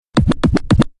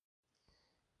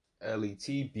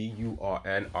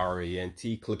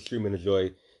LETBURNRANT. Click, stream, and enjoy.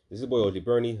 This is boy OG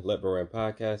Bernie, Let Buran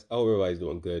Podcast. I hope everybody's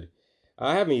doing good.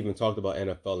 I haven't even talked about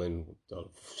NFL in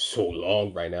so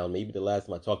long right now. Maybe the last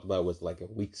time I talked about it was like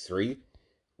in week 3,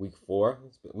 week 4.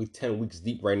 We're 10 weeks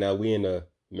deep right now. We're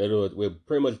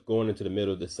pretty much going into the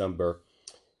middle of December.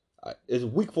 It's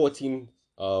week 14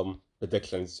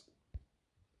 predictions.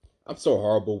 I'm so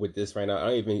horrible with this right now. I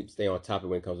don't even stay on topic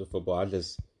when it comes to football. I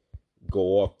just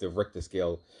go off the Richter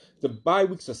scale. The bye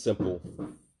weeks are simple.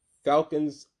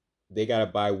 Falcons, they got a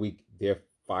bye week. They're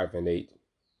 5-8.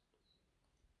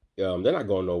 They're not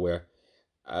going nowhere.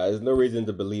 There's no reason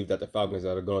to believe that the Falcons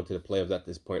are going to the playoffs at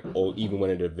this point, or even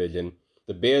winning the division.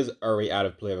 The Bears are already out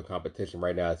of playoff competition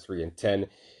right now at 3-10.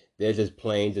 They're just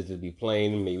playing, just to be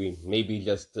playing. Maybe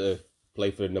just to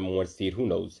play for the number 1 seed. Who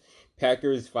knows?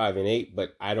 Packers 5-8,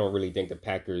 but I don't really think the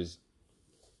Packers.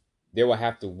 They will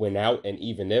have to win out, and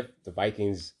even if the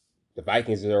Vikings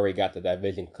has already got the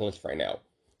division clinched right now.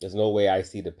 There's no way I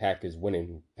see the Packers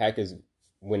winning. Packers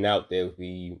win out, they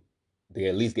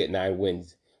at least get 9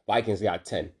 wins. Vikings got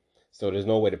 10, so there's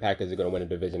no way the Packers are going to win the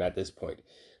division at this point.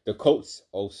 The Colts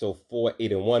also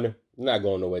 4-8-1. Not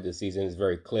going nowhere this season. It's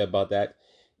very clear about that.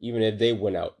 Even if they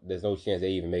win out, there's no chance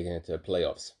they even make it into the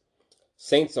playoffs.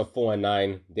 Saints are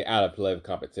 4-9. They're out of playoff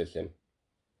competition.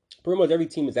 Pretty much every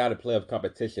team is out of playoff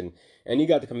competition. And you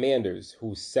got the Commanders,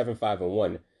 who's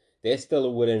 7-5-1. They're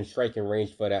still within striking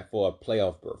range for a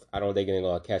playoff berth. I don't think they're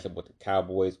going to catch up with the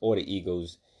Cowboys or the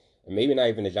Eagles, and maybe not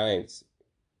even the Giants.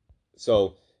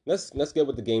 So let's get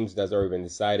with the games that's already been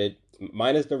decided.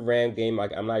 Minus the Ram game,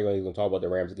 I'm not even going to talk about the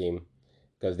Rams game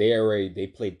because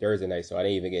they played Thursday night, so I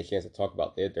didn't even get a chance to talk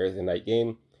about their Thursday night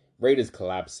game. Raiders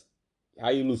collapse. How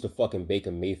you lose to fucking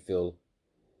Baker Mayfield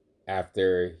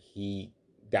after he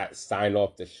got signed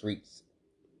off the streets?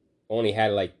 Only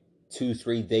had like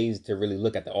 2-3 days to really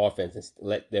look at the offense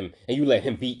and you let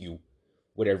him beat you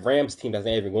with a Rams team that's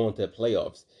not even going to the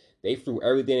playoffs. They threw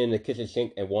everything in the kitchen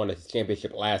sink and won the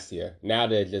championship last year. Now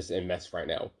they're just in mess right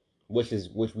now, which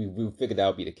we figured that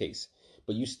would be the case.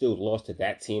 But you still lost to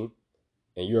that team,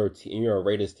 and you're a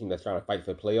Raiders team that's trying to fight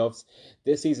for the playoffs.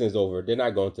 This season is over. They're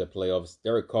not going to the playoffs.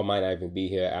 Derek Carr might not even be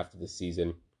here after the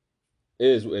season. It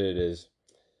is what it is.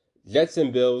 Jets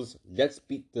and Bills. Jets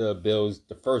beat the Bills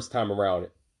the first time around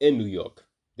in New York.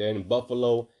 They're in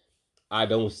Buffalo. I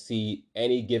don't see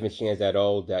any given chance at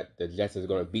all that the Jets is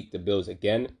going to beat the Bills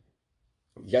again.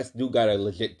 Jets do got a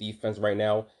legit defense right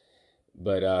now,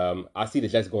 but I see the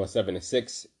Jets going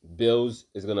 7-6. Bills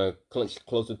is going to clinch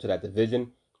closer to that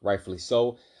division, rightfully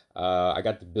so. I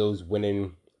got the Bills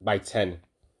winning by 10.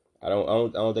 I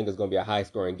don't think it's going to be a high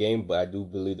scoring game, but I do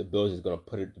believe the Bills is going to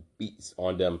put the beats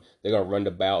on them. They're going to run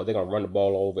the ball. They're going to run the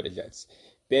ball all over the Jets.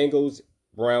 Bengals,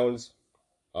 Browns.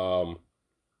 The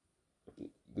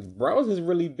Browns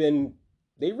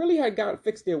they really had gotten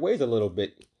fixed their ways a little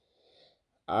bit.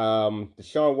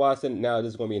 Deshaun Watson, now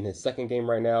this is going to be in his second game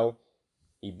right now.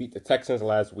 He beat the Texans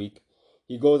last week.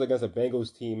 He goes against a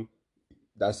Bengals team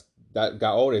that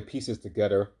got all their pieces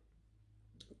together.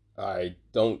 I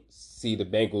don't see the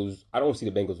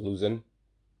Bengals losing,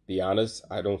 be honest.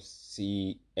 I don't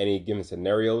see any given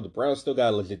scenario. The Browns still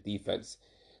got a legit defense.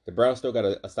 The Browns still got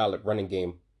a solid running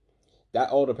game. That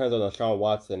all depends on Deshaun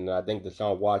Watson. I think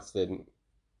Deshaun Watson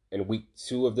in week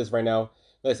 2 of this right now.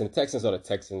 Listen, the Texans are the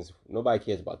Texans. Nobody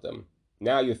cares about them.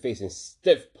 Now you're facing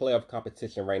stiff playoff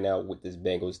competition right now with this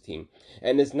Bengals team.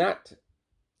 And it's not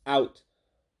out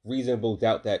reasonable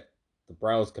doubt that the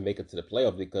Browns can make it to the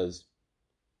playoffs, because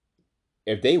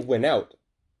if they win out,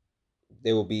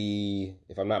 they will be,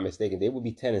 if I'm not mistaken, they will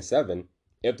be 10-7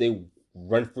 if they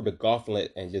run through the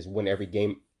gauntlet and just win every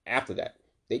game after that.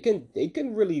 They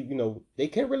can really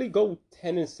go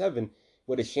 10-7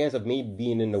 with a chance of maybe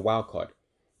being in the wild card.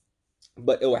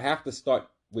 But it will have to start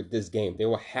with this game. They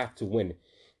will have to win.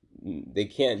 They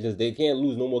can't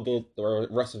lose no more games the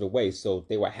rest of the way. So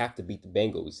they will have to beat the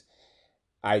Bengals.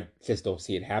 I just don't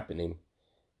see it happening.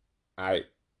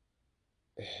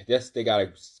 They got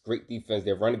a great defense.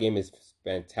 Their running game is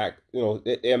fantastic.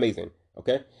 They're amazing.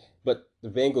 Okay, but the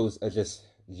Bengals are just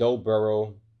Joe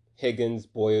Burrow, Higgins,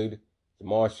 Boyd,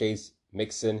 Jamar Chase,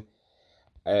 Mixon.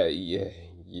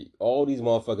 All these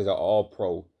motherfuckers are all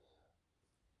pro.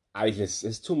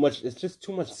 It's too much. It's just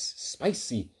too much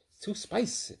spicy. Too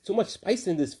much spice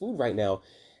in this food right now.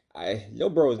 Joe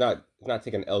Burrow is not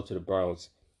taking an L to the Browns.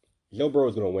 Joe Burrow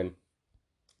is gonna win.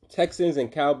 Texans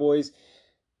and Cowboys.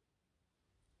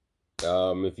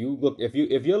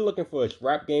 If you're looking for a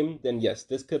strap game, then yes,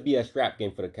 this could be a strap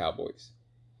game for the Cowboys.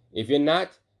 If you're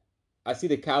not, I see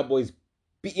the Cowboys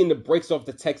beating the brakes off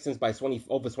the Texans by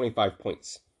over 25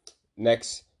 points.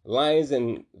 Next, Lions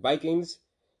and Vikings.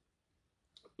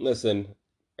 listen,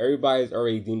 everybody's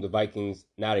already deemed the Vikings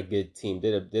not a good team.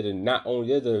 They're not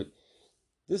only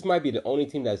this might be the only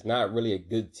team that's not really a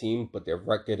good team, but their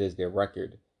record is their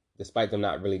record, despite them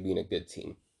not really being a good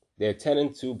team. They're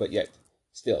 10-2, but yet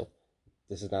still,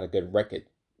 this is not a good record.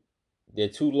 Their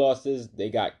two losses, they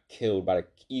got killed by the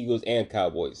Eagles and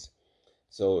Cowboys.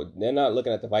 So they're not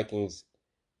looking at the Vikings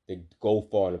to go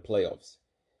far in the playoffs.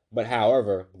 But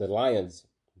however, the Lions,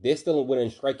 they're still within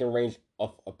striking range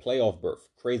of a playoff berth.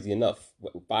 Crazy enough,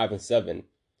 5-7.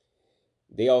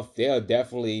 They are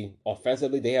definitely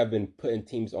offensively. They have been putting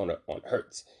teams on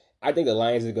hurts. I think the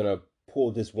Lions are gonna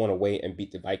pull this one away and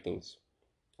beat the Vikings.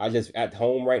 I just at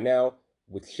home right now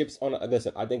with chips on it.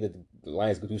 Listen, I think that the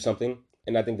Lions could do something,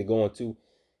 and I think they're going to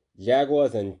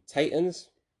Jaguars and Titans.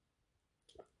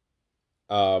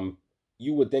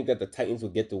 You would think that the Titans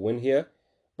would get the win here,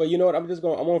 but you know what? I'm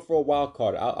going for a wild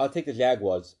card. I'll take the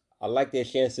Jaguars. I like their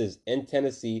chances in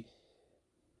Tennessee.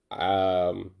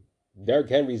 Derrick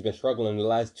Henry's been struggling in the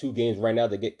last two games right now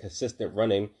to get consistent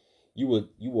running. You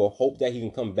will hope that he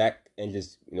can come back and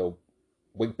just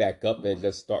wake back up and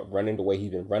just start running the way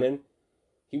he's been running.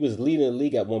 He was leading the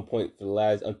league at one point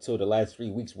until the last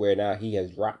 3 weeks, where now he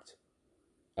has dropped.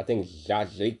 I think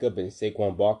Josh Jacob and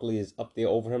Saquon Barkley is up there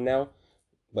over him now.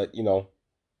 But I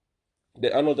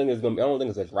don't think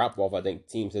it's a drop off. I think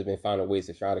teams have been finding ways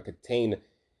to try to contain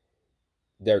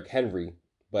Derrick Henry.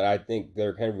 But I think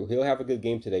Derrick Henry, he'll have a good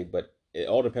game today, but it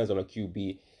all depends on the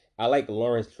QB. I like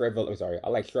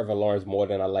Trevor Lawrence more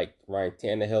than I like Ryan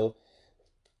Tannehill.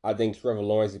 I think Trevor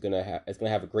Lawrence is gonna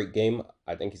have a great game.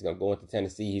 I think he's gonna go into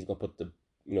Tennessee. He's gonna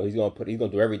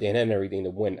do everything to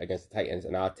win against the Titans,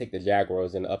 and I'll take the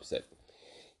Jaguars in the upset.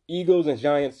 Eagles and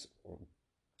Giants.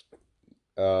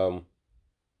 The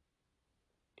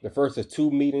first of two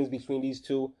meetings between these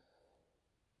two.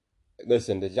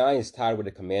 Listen, the Giants tied with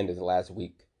the Commanders last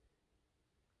week.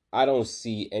 I don't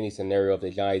see any scenario of the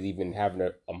Giants even having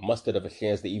a mustard of a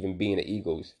chance to even being the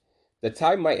Eagles. The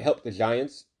tie might help the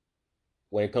Giants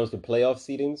when it comes to playoff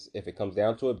seedings, if it comes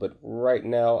down to it. But right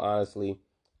now, honestly,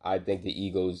 I think the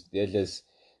Eagles,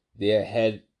 they're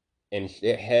head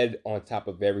on top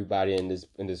of everybody in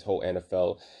this whole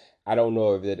NFL. I don't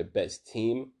know if they're the best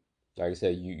team. Like I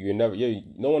said,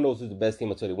 no one knows who's the best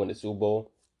team until they win the Super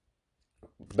Bowl.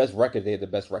 Best record, they have the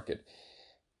best record.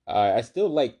 I still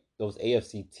like those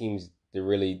AFC teams to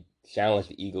really challenge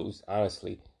the Eagles,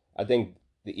 honestly. I think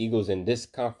the Eagles in this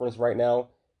conference right now,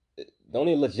 the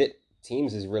only legit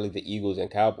teams is really the Eagles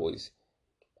and Cowboys.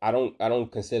 I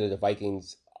don't consider the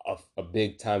Vikings a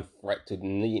big time threat to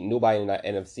nobody in that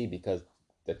NFC, because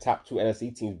the top two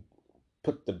NFC teams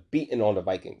put the beating on the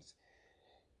Vikings.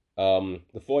 The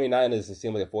 49ers, it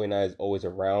seems like the 49ers always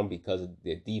around because of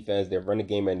their defense, their running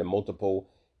game, and the multiple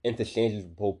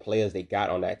interchangeable players they got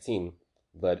on that team.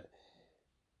 But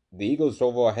the Eagles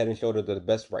overall head and shoulders are the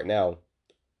best right now,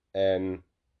 and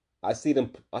I see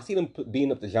them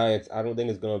beating up the Giants. I don't think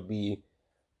it's gonna be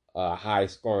a high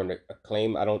scoring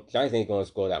acclaim. Giants ain't gonna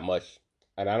score that much,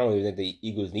 and I don't even think the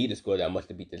Eagles need to score that much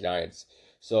to beat the Giants.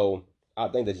 So I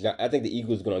think the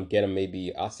Eagles are gonna get them.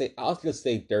 Maybe I'll just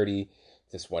say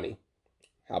 30-20.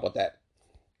 How about that?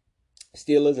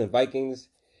 Steelers and Vikings.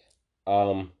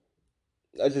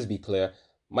 Let's just be clear.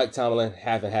 Mike Tomlin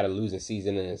hasn't had a losing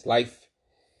season in his life.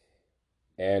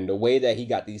 And the way that he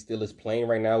got these Steelers playing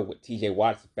right now with TJ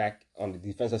Watts back on the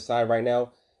defensive side right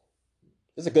now,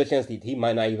 there's a good chance he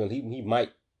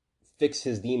might fix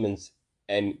his demons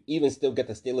and even still get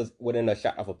the Steelers within a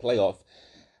shot of a playoff.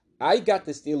 I got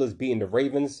the Steelers beating the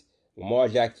Ravens. Lamar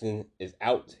Jackson is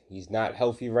out. He's not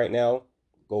healthy right now.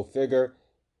 Go figure.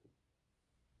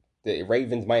 The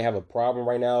Ravens might have a problem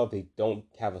right now if they don't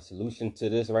have a solution to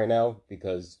this right now,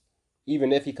 because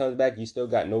even if he comes back, you still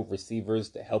got no receivers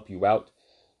to help you out.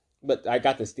 But I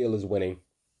got the Steelers winning.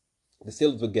 The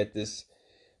Steelers will get this.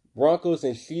 Broncos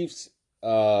and Chiefs.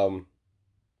 Patrick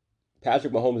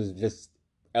Mahomes has just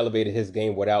elevated his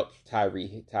game without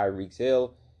Tyreek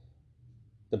Hill.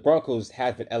 The Broncos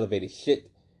haven't elevated shit.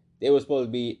 They were supposed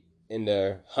to be in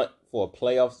the hunt for a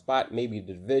playoff spot, maybe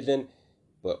the division,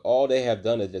 but all they have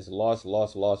done is just lost, and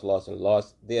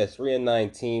lost. They're a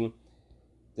 3-9 team.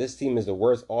 This team is the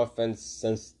worst offense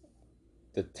since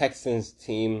the Texans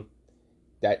team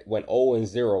that went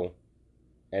 0-0,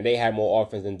 and they had more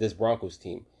offense than this Broncos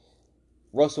team.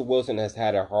 Russell Wilson has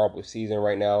had a horrible season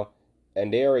right now,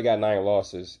 and they already got 9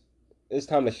 losses. It's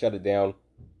time to shut it down.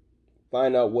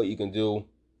 Find out what you can do.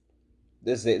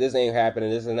 This ain't happening.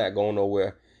 This is not going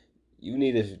nowhere. You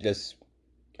need to just,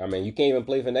 you can't even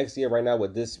play for next year right now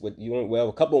with you. Well,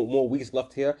 a couple more weeks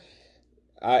left here.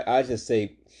 I just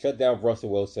say shut down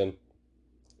Russell Wilson.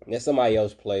 Let somebody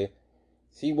else play.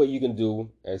 See what you can do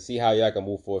and see how y'all can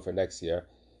move forward for next year.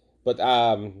 But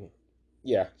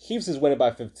yeah, Chiefs is winning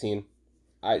by 15.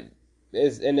 I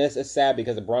it's sad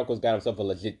because the Broncos got themselves a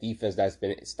legit defense that's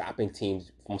been stopping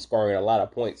teams from scoring a lot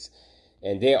of points,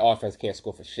 and their offense can't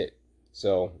score for shit.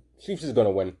 So Chiefs is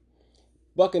gonna win.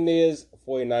 Buccaneers,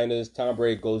 49ers. Tom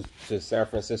Brady goes to San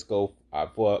Francisco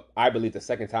for I believe the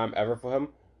second time ever for him.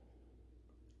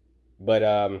 But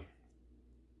I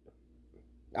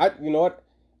you know what?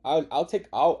 I'll take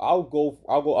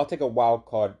a wild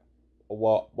card, a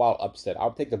wild upset.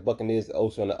 I'll take the Buccaneers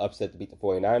also on the upset to beat the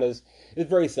 49ers. It's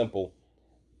very simple.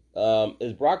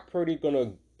 Is Brock Purdy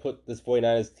gonna put this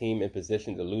 49ers team in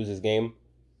position to lose this game?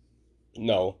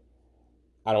 No,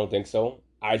 I don't think so.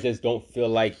 I just don't feel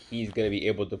like he's gonna be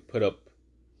able to put up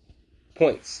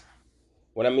points.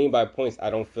 What I mean by points,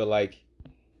 I don't feel like.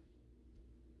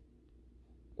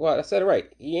 Well, I said it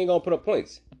right. He ain't gonna put up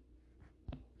points.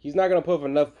 He's not gonna put up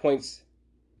enough points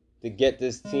to get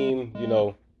this team,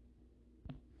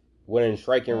 within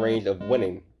striking range of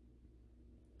winning.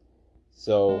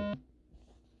 So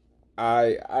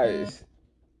I I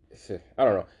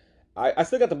don't know. I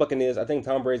still got the Buccaneers. I think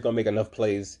Tom Brady's gonna make enough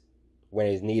plays when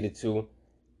he's needed to,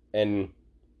 and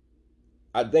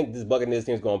I think this Buccaneers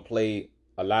team is gonna play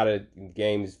a lot of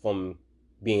games from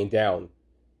being down,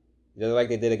 just like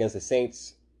they did against the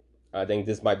Saints. I think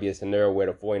this might be a scenario where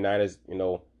the 49ers,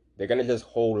 they're going to just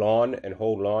hold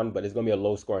on, but it's going to be a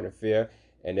low scoring affair.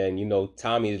 And then,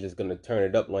 Tommy is just going to turn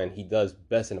it up when he does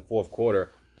best in the fourth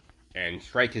quarter and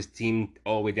strike his team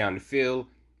all the way down the field.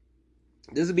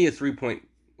 This will be a three-point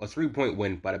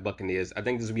win by the Buccaneers. I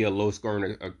think this will be a low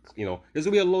scoring, this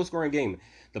will be a low scoring game.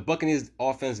 The Buccaneers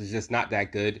offense is just not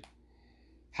that good.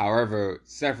 However,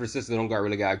 San Francisco don't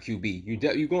really got a QB.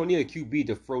 You're going to need a QB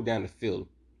to throw down the field.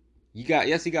 He got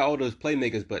all those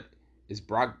playmakers, but is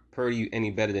Brock Purdy any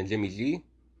better than Jimmy G?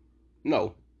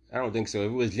 No, I don't think so.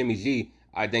 If it was Jimmy G,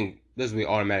 I think this would be an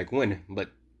automatic win.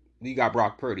 But you got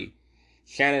Brock Purdy.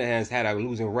 Shannon has had a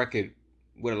losing record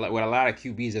with a lot of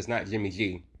QBs that's not Jimmy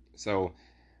G. So,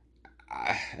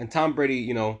 and Tom Brady,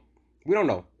 we don't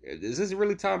know. Is this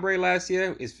really Tom Brady last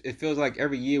year? It feels like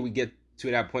every year we get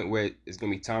to that point where it's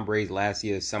going to be Tom Brady's last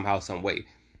year somehow, some way.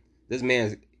 This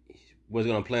man was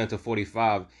going to play until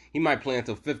 45. He might play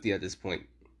until 50 at this point.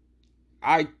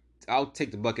 I'll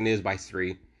take the Buccaneers by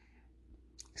 3.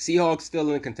 Seahawks still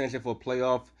in contention for a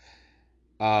playoff.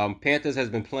 Panthers has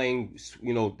been playing,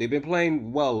 they've been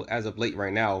playing well as of late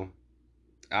right now.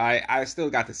 I still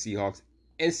got the Seahawks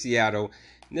in Seattle.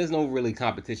 There's no really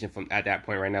competition from at that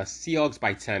point right now. Seahawks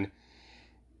by 10.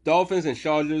 Dolphins and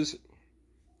Chargers.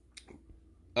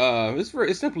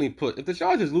 It's simply put, if the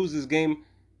Chargers lose this game,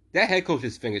 that head coach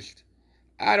is finished.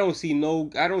 I don't see no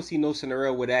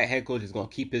scenario where that head coach is going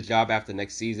to keep his job after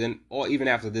next season, or even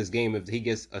after this game if he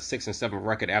gets a 6-7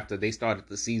 record after they started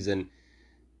the season.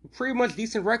 Pretty much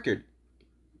decent record.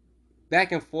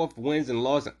 Back and forth wins and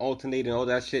losses and alternating all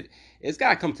that shit. It's got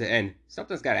to come to an end.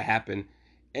 Something's got to happen.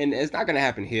 And it's not going to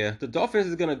happen here. The Dolphins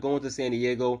is going to go into San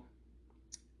Diego,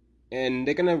 and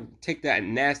they're going to take that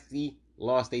nasty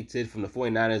loss they did from the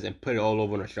 49ers and put it all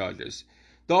over on the Chargers.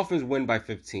 Dolphins win by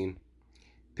 15.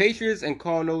 Patriots and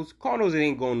Cardinals. Cardinals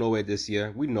ain't going nowhere this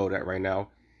year. We know that right now.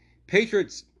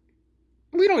 Patriots,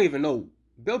 we don't even know.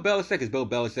 Bill Belichick is Bill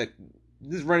Belichick.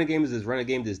 This running game is his running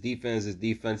game. This defense is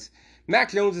defense.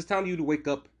 Mac Jones, it's time for you to wake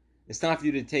up. It's time for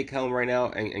you to take helm right now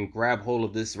and grab hold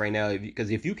of this right now.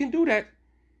 Because if you can do that,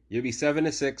 you'll be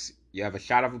 7-6. You have a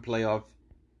shot of a playoff.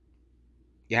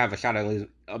 You have a shot at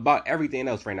about everything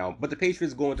else right now. But the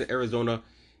Patriots going to Arizona.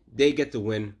 They get the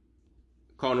win.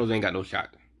 Cardinals ain't got no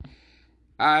shot.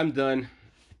 I'm done.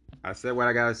 I said what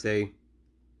I gotta say.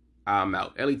 I'm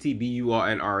out.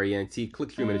 LETBURNRANT.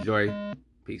 Click, stream, and enjoy.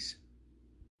 Peace.